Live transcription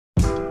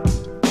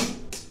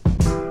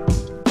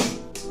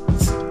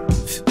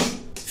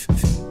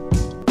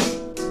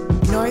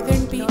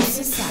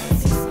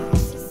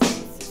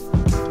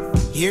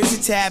Here's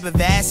a tab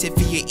of acid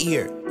for your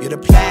ear. You're the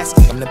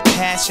plastic, I'm the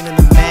passion and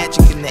the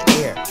magic in the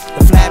air.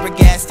 The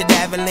flabbergasted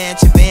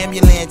avalanche of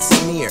ambulance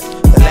is near.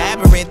 The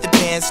labyrinth of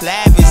pan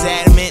slab is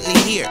adamantly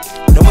here.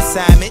 No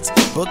assignments,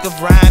 book of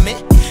rhyming,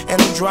 and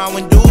I'm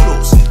drawing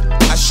doodles.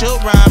 I should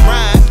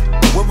rhyme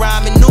with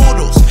rhyming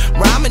noodles.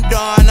 Rhyming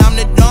dawn, I'm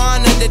the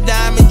dawn of the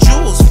diamond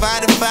jewels.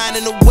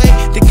 Finding a way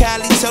to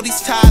kindly tell these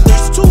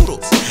toddlers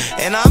toodles.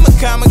 And I'm a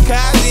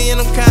kamikaze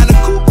and I'm kinda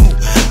cuckoo.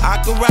 I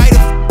could write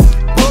a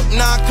book,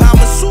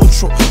 non-Kama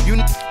Sutra. You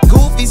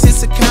goofies,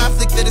 it's a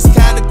conflict that is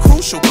kinda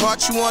crucial.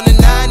 Caught you on the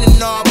 9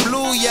 and all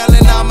blue,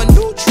 yelling I'm a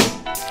neutral.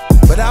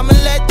 But I'ma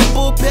let the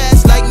bull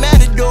pass like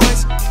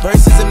matadors.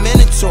 Verse is a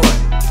minotaur,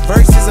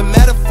 verse is a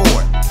metaphor.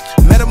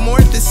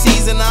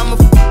 Metamorphoses and I'm a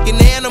fucking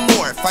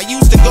anamorph. I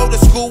used to go to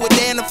school with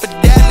Anna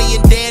Fideli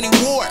and Danny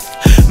Ward.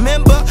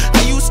 Remember,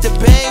 I used to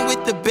bang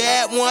with the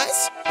bad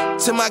ones.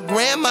 Till my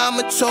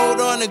grandmama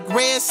told on her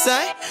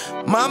grandson.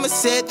 Mama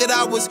said that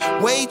I was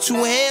way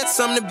too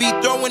handsome to be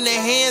throwing the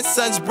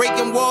handsons,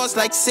 breaking walls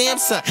like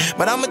Samson.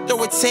 But I'ma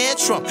throw a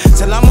tantrum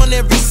till I'm on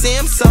every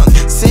Samsung.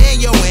 Saying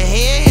yo, and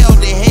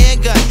handheld and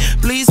handgun.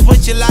 Please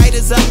put your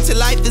lighters up till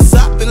life is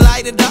up and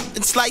light it up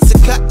and slice a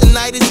cut. The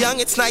night is young,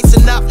 it's nice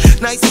enough.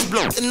 Nice is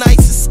blue, the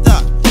nicest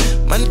stuff.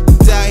 My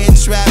niggas out here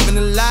trapping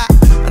a lot.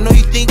 I know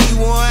you think you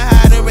want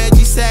hiding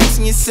Reggie Sacks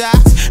in your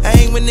socks. I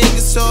hang with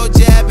niggas so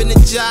jabbing the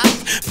jock.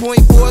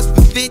 .4s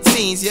for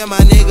 15s, yeah my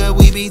nigga,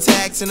 we be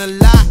taxing a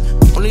lot.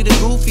 Only the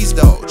goofies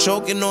though,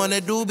 choking on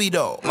the doobie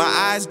though. My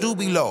eyes do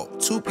be low,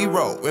 toopy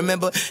roll.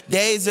 Remember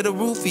days of the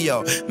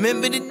Rufio.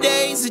 Remember the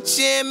days of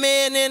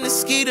Chairman and the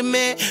Skeeter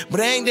Man.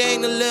 Bang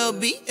dang the Lil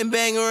B and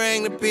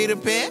bangarang the Peter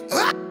Pan.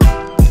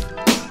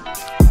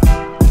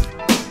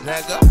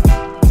 Nigga,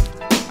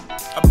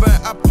 I burn,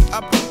 I burn,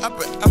 I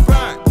burn, I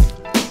burn,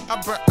 I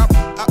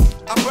burn.